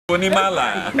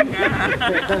Onimala.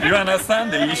 You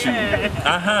understand the issue?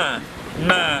 Aha.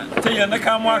 Na tell na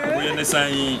come work we ne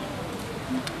san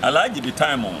alaji bi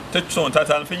time on touch on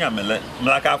total finya mele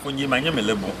mlaka funyi manye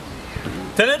melebo.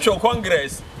 Tenetro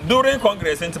Congress during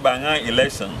Congress into banga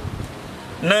election.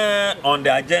 Na on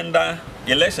the agenda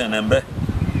election embe.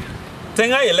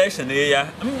 Tenga election ya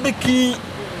mbiki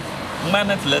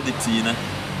manat lediti na.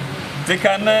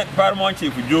 Tekana Paramount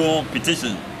Chief Joe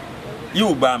petition.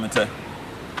 You ba meta.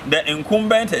 The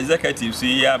incumbent executive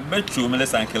say ya betru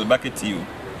Melissa and Kilbucket you.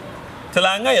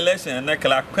 Telanga election na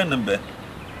Clark Penambe.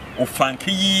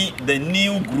 Ufanki the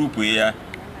new group where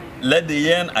let the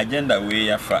yen agenda way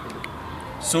ya fa.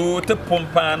 So te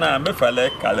pompana mefale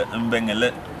kale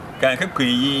mbengele kan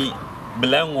kekyi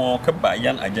belango keba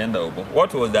yan agenda obo.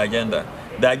 What was the agenda?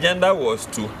 The agenda was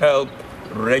to help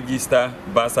register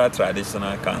Bassare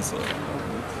Traditional Council.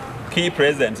 Key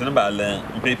president Nbale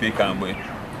Mpepe Kambwe.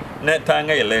 Net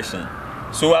tanga election.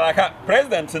 So alaka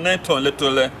president neton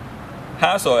little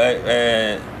house or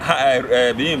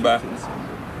bimba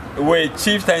we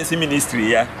chieftaincy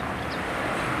ministry ya.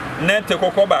 Net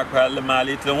koko back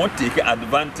mali to won't take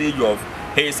advantage of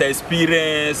his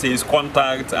experience, his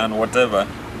contact and whatever.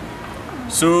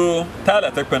 So tell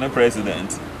the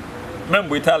president.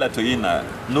 Remember we tell it to you now,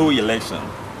 no election.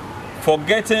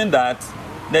 Forgetting that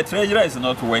the treasurer is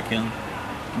not working.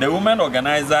 The woman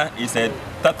organizer is a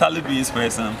totally based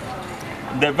person.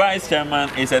 The vice chairman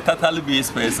is a totally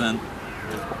based person.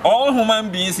 All human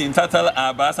beings in total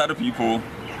are Bassare people.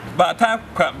 But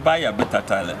Baya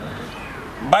betatale.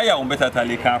 Baya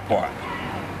betatale kapwa.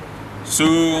 So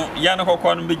yana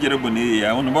kokon bijirabuni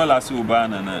ya unbola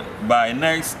subana na by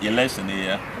next election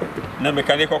year. Na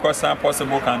mechanical kosa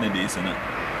possible candidates na.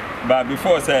 But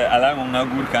before say allow a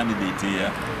good candidate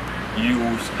here, you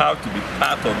have to be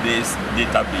part of this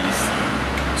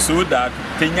database so that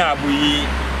Tenyabui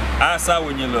asa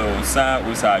when you lo sa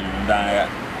usa yundaya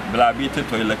blabite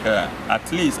toileka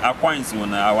at least a coins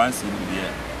when I once in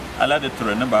there. Allow the to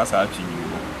remember us actually.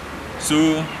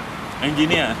 So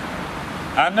engineer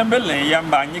Anambele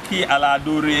Yambanyiki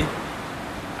Aladuri.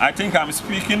 I think I'm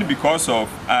speaking because of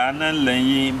Anan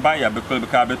Lenyi Baya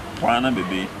Bekabet Pwana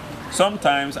Baby.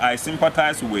 Sometimes I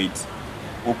sympathize with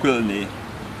Okulne.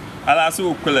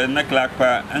 Alasu Okule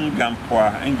Naklakpa and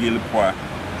Gampwa and Gilpwa.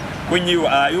 When you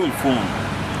are your phone,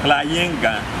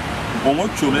 Klayenga,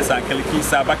 Omochumes and Kelki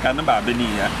Sabakanaba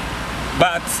Benia.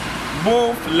 But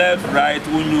both left, right,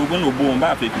 Unyugun Boom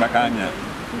Bafik Bakanya.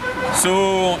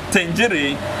 So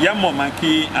Tenjere,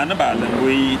 Yamomaki, Anabalan,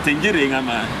 we Tenjere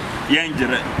Gama,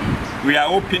 Yanjere. We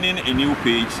are opening a new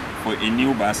page for a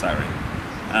new Bassare.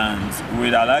 And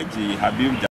with Alaji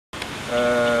Habib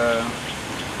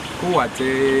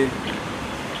Kuwate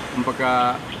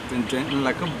mpaka tenten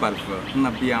la kabalfa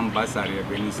na biam Bassare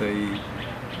ben say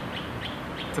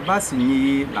tabasi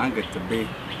ni langa tabe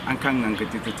an kan nganga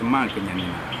tituma kan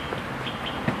yanina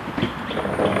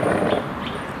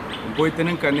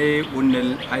boytenen kane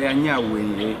unel ayanya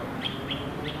weye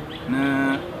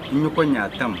na nyukonya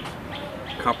tam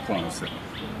kaponse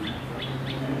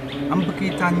ambiki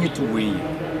tanye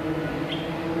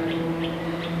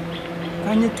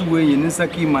tuwe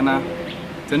nisaki mana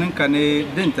tenen kane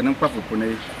den tenen kwafu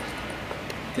kune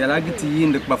tialagiti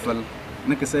yin de kwafal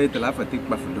naka sai talafati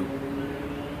kwafudo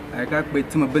ay ka kwe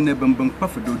tima bene bambam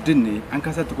kwafudo dinne an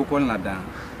kasa to kokon lada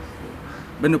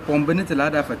bene pombene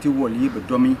talada fati woli be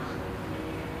domi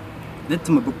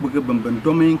netima bukbuga bambam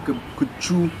domi ke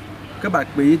kuchu ka ba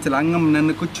kwe tilangam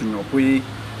nan ko chunyo kwe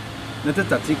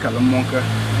netati kalamonka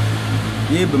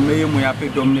ye be meye mo ya pe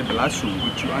domne blasu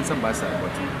kuchu ansa Bassare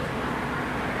boti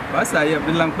Bassare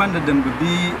bilang panda dan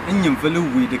bebi enyem velu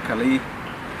wi de kale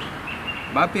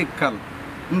ba pe kal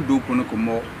ndo kono ko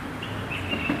mo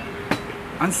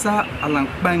ansa alang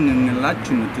pangeng la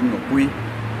chunu tinyo kwe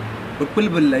be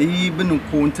pelbelai benu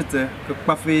ko ntete ka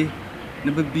kwafe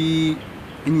ne bebi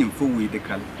enyem fo wi de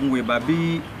kal ngwe ba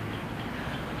bi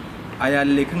aya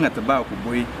le kan ata ba ko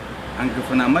boy an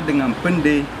gafana madangan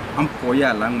pande an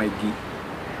poya lang mai gi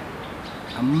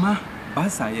amma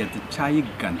Bassare ta chayi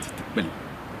ganti tikbel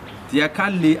tiya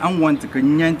kalle an wanta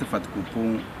kan yanta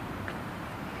fatkupo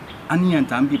an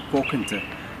yanta an bi pokanta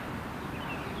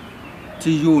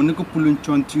ti yo ne ko pulun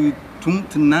chonti tung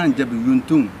tnan jabi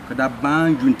yuntun kada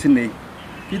ban yuntine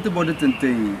kiti bodo tente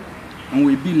an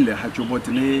we bille ha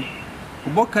chobotne ko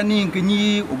bokani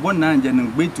ngi obo na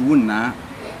janin gbetu wona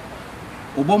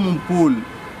obo mun pol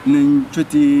nin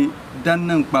choti dan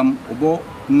nan pam obo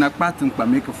na patin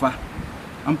pamekfa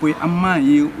ampoi amma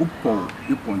yi upo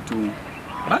iponto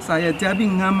Bassare ti abi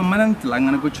ngam manan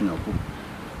tlanga ko chunyoko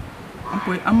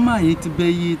ampoi amma yi ti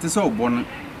beyi ti so bon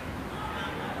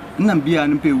nan biya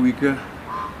nan pe wike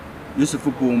Yusuf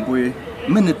Pomboy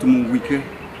minute wike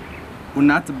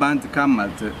unat band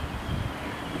kamalte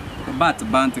bat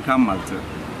band kamalte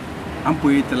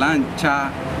ampoy telan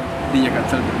cha de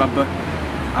yakatal baba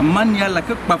amman yalla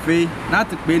ka kpafe na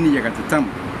ta kpe ni yakatatam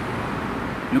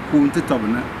ne kunta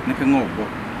tobna ne ka ngobo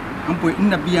ampoy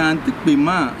inna biya ta kpe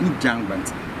ma in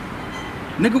jangbant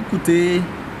ne ka kute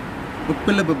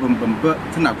bapela babamba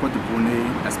tana kwata pone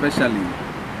especially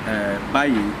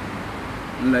Baya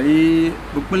lai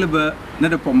bapela ba na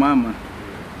da pomama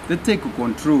to take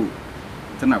control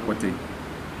tana kwata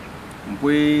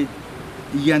ampoy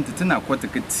yanta tana kwata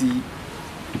kati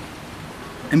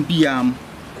mbiyam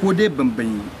ko dai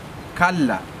bamban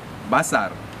kalla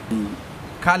Bassare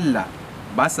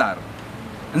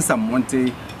in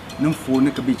samonte nin fo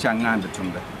ne ka bi changa da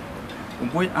tunda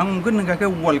boy an gun ga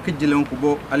wal ka jilan ku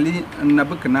bo ali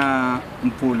nabukna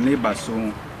mpol ne baso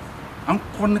an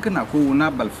kon kana ko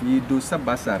na balfi do sa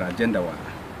Bassare agenda wa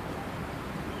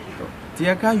to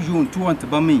tiya ka yun tuwanta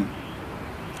ba mi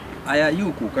aya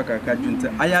yu ku ka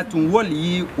junta aya tun wal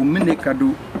yi umine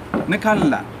kadu ne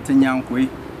kalla tinyan ku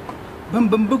ban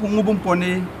bugu ngubun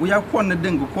pone uya konna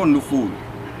denga konno fo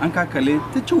an ka kale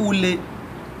ta ci wule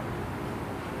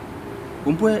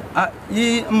kumpo a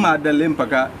yi ma da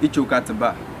lempaka icho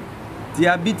katba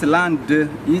dia bitland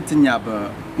yi tinyaba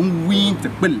unwi te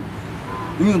pel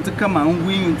yun te kama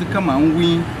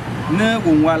unwi ne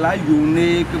wonwala yo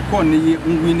ne ke konne yi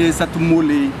unwi ne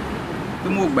satumole to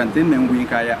mo gbante men wi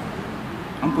kaya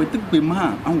an po te gbe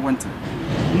ma an wanta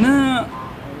na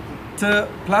te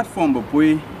platform bo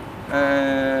poi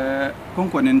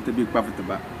konkonen te bi kwafta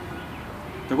ba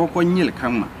to ko nyil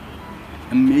kama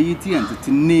me yiti ante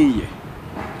tineye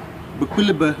be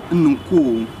kulba nnun ko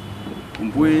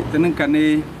mboy tanan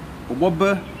kane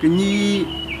oboba kinyi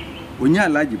onya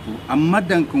laji pu amma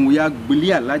dan kun ya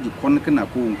gbili alaji kon kana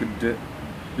ko ngde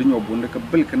dunyo bonde ka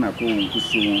bel kana ko ku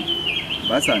so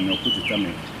Bassare no ku tutame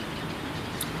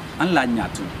an la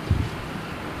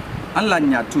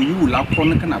nyatu yu la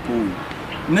kon kana ko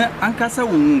ne an kasa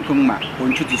wun kuma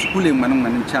kon chutu skule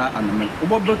man cha anama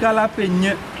oboba kala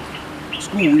penye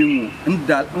school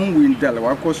wingu ndal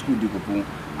wa ko school di ko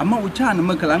amma ucha na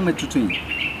makala an tutun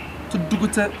to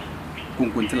duguta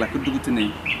kunkunta la ko duguta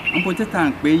ne an po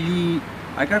ta pe yi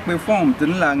aka pe form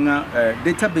tin la nga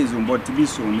database on board to be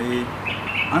so ne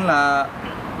an la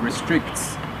restrict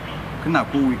kana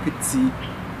ko wi kiti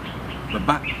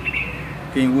baba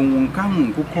ken won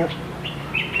kan ko ko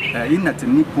ina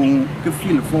tini pon ke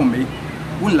feel form e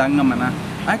un la nga mana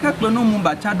aka pe no mu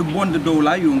ba cha do bond do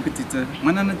la yo nkitita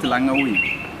mana na tilanga we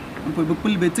an po be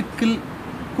kulbe tikil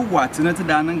ku wati na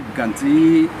tidanan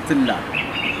ganti tilla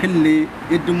kille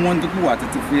edum wondu ku wati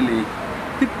tifele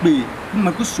tikbe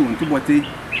kuma ku sun tibote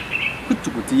ku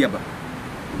tukuti yaba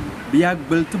biya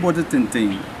gbel tibote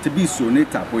tenten tibi so ne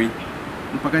tapoi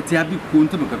mpakati abi ku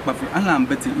ntu baka kwafi ala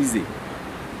ambati ize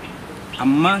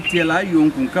amma tiela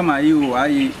yonkun kama yiwo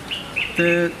ayi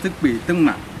te tikbe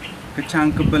tingma ka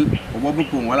chankbel obobu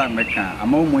ku wala meka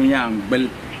amma mun ya gbel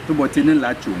tibote ne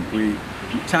la chunkwe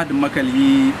chad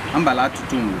makali ambala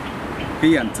tutun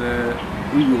kiyanta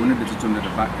uyo ne da tutun da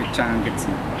ba ka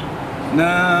changati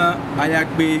na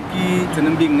ayakbe ki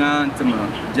tanambi nga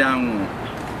tama jangu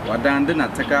wadanda na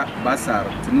taka Bassare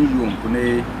tinu yom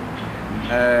kune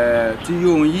ti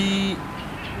yon yi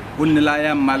unla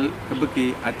ya mal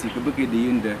kabake ati kabake de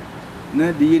yinda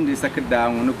na de yinda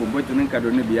sakada wona ko botunin kado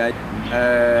ne biya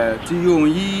ti yon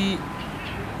yi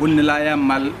unla ya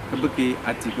mal kabake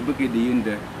ati kabake de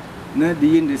yinda na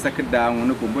di yinde sakada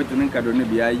wona ko botunin kado ne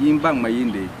biya yin bang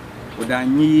mayinde oda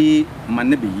nyi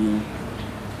manne bi yin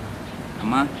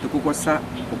amma to ko sa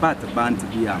ko ba ta ban ta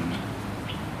biya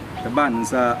ta ban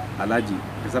sa alaji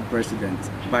kasa president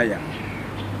Baya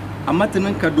amma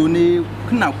tunin kado ne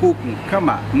kuna ko kun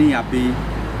kama ni yabe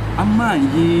amma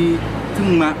yi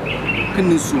tunma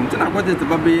kinin so tana kwata ta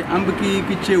babe an biki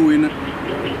kicewe na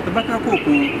ta baka ko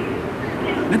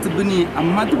netbini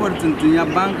amma to bortin ya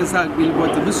banka sa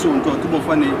billboard to so to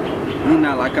bofane ni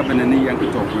na la ka bana ni yank to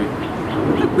ko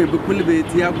be kulbe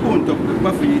ti ya ko to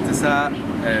ba fi ti sa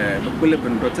be kulbe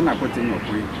ndo tana ko tin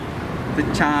ko ta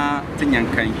cha tin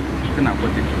yankan tana ko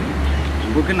tin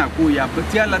go kana ko ya ba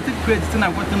ti ala ti credit tana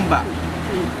ko tin ba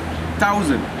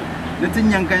 1000 na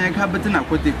tin yankan ya ka ba tana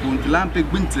ko tin ko lampe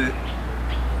gbinta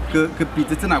ka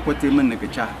pita tana ko tin min na ka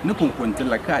cha ni kun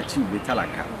la ka ci be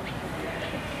talaka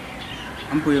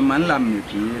ampo man la me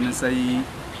ki na sai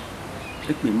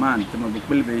ekpe man tama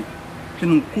bukulbe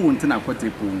tin ku tana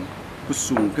kwate ku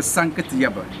su ka sankati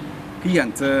yaba ki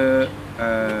yanta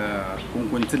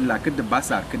kun la ka da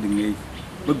Bassare ka dinge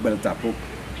bugbal tapo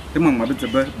Temang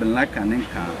mabitaba benlaka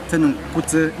nenka tenen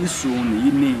kuta isu ni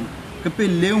ini kepe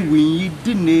lewi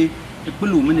dine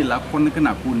ekpelu meni la kon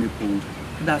kana ko ne ko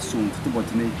da sun to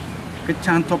botne ke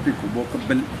chan topic ko bo ke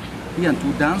bel yan tu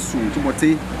dan sun to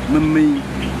bote memme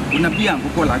una bian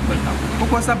ko la gbata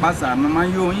ko sa basa mama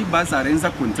yo yi basa ren sa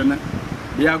kuntana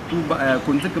ya ku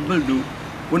kunta ke beldo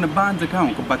una banda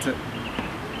kan ko bata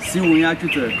si won ya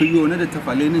tuta ko yo na da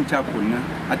tafale nin cha kunna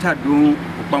ata do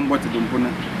bambota dum puna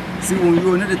si won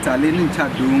yo na da tale nin cha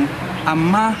do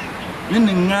amma nin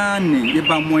ngane ye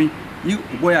ba moy yi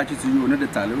boya tutu yo na da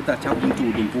tale uta cha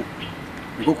kuntu dum pu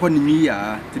ko ko ni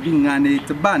ya te bi ngane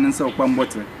te ba nan sa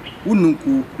bambota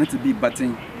ununku na te bi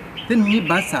batin tin ni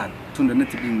basa tunda na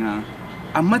te bi nga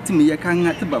amma ti mi ya kan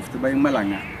nga te ba futa bayin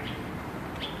malanga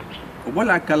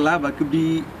obola kala ba ke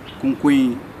bi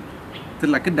kunkwin te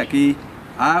la ke dake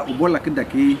a obola ke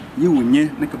dake yi wunye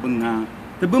na ke bunga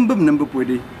te bumbum nan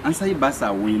bepode an sai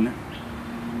basa wina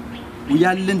u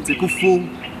ya lente ko fo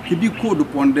ke bi ko do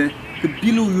ponde ke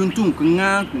bilu yuntun ko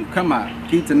nga kun kama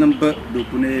ke te nan ba do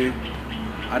kune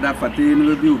ada fate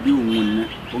ne bi obi wunne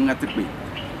ko nga te pe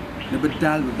ne be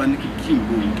dal be ban ke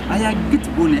kimbo aya git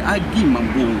bone agi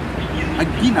mambo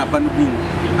agi na ban bo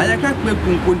aya ka pe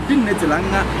kun kon din ne te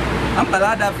langa am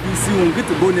balada fi si won git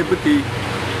bone beke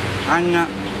anga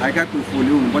aya ka ko fo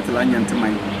le won botala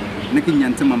nyantamai ne ke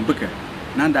nyantamam beke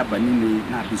nanda banini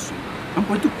na bisu am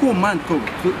po ko man ko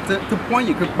te point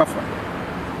ye ke bafa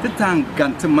te tang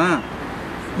gantema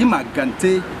yi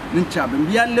magante nin chabe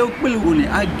biya le okpele woni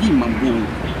agi mambo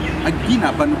agi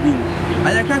na banbu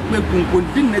ayaka kwe kun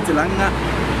din ne telanga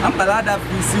am balada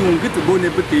fi si won gete bone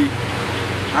beke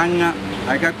anga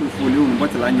ayaka ko fole won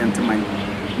botala nyantema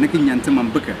ne ke nyantema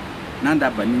mbeke nanda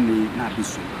banini na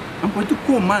bisu am po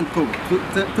ko man ko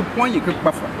te point ye ke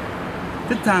bafa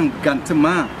te tang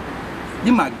gantema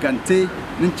yi magante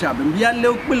nin chabe biya le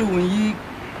okpele won yi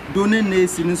done ne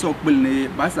sinin so okpele ne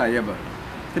basa yeba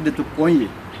te de to ponye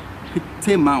ke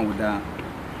tema oda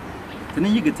tene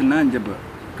yigete na njeba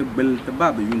ke bel te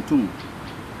baba yuntum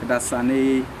kada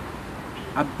sane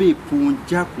abe pon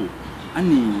jako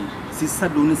ani si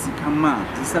sado ne sikama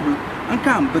si sado an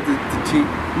kan bete tichi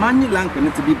mani lanka ne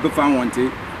te bi befa wonte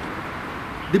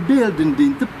the building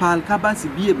din te pal ka ba si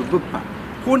biye be bepa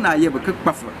ko na yeba ke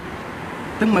kpafa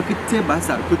tang makite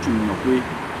Bassare ko chunyo kwe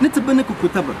ne te bene ko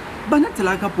kutaba bana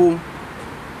telaka po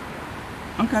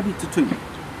an ka bi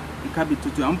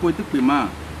tutun an po te kwe ma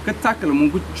ka takala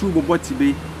mun ku chubo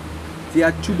botibe ti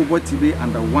a chubo botibe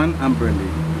under one umbrella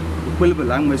ko kwelbe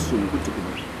lang me so ko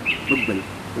tukuba bubbel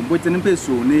ko bo tene pe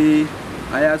so ne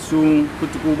aya so ko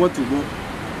tukubo botubo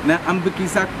na ambiki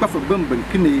sa kpafa bamban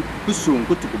kine ku so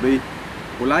ko tukube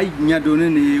ko la nya do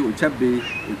ne o chabe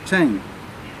o chan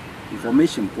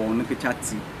information po ne ke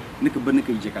chati ne ke bane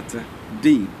ke jekata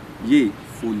din ye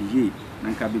folie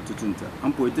nan ka bi tutunta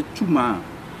an po ite chuma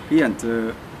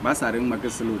yanta Bassare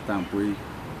magaselo tampo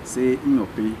se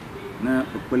nyope na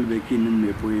pelbe kin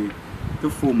me po to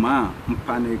foma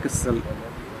mpane kesel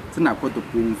tana ko to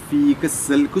pon fi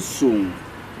kesel ko son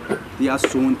ti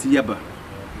ason ti yaba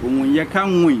won ye kan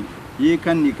won ye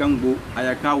kan ni kan bo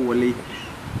ayaka wole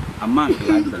amma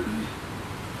kala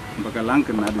baka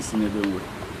lanka na de sine be wo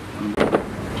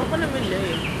kono me le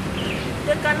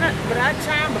te kana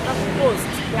bracha baka post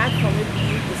platform e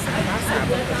ko sa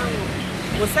Bassare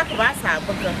wo sa Bassare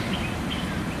baka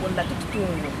wanda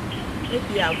tutungo if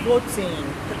you are voting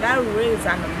to that raise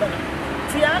and number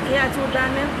tia ya to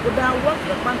danen oda work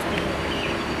the country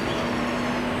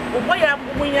oboya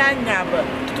bunya nyaba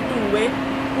tutunwe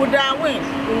oda win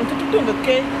tutungo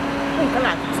ke kun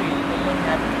kala tutu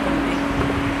oboya tutunwe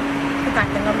ka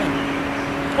tengame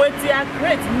but tia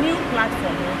create new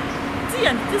platform tia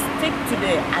and stick to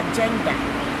the agenda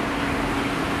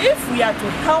if we are to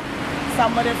help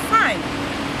somebody find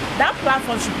that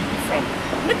platform should be different.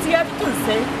 But you have to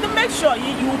say to make sure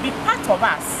you will be part of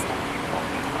us.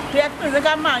 You have to say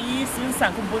that you since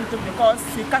Sankubuntu because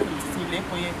she can't see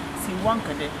she won't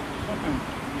get it.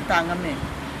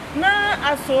 Now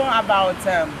also about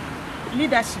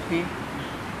leadership,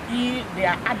 they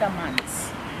are adamant.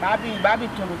 Babi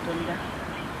Tolotunda.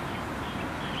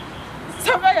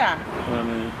 Savaya.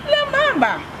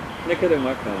 Lemamba.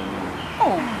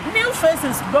 Oh, new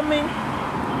faces bombing.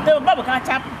 The Bible can't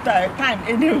chapter time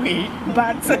anyway,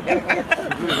 but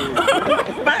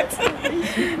but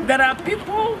there are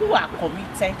people who are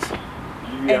committed.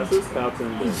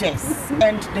 Yes,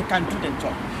 and they can do the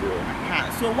job. Sure.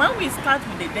 So when we start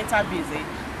with the database,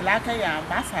 like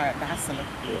Bassare, that's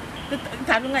the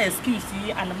having an excuse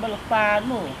and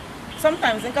no.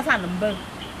 Sometimes they can number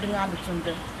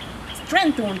the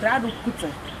strength on the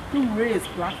to raise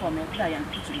platform and try and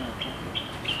put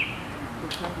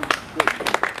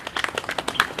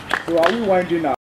So are we winding up?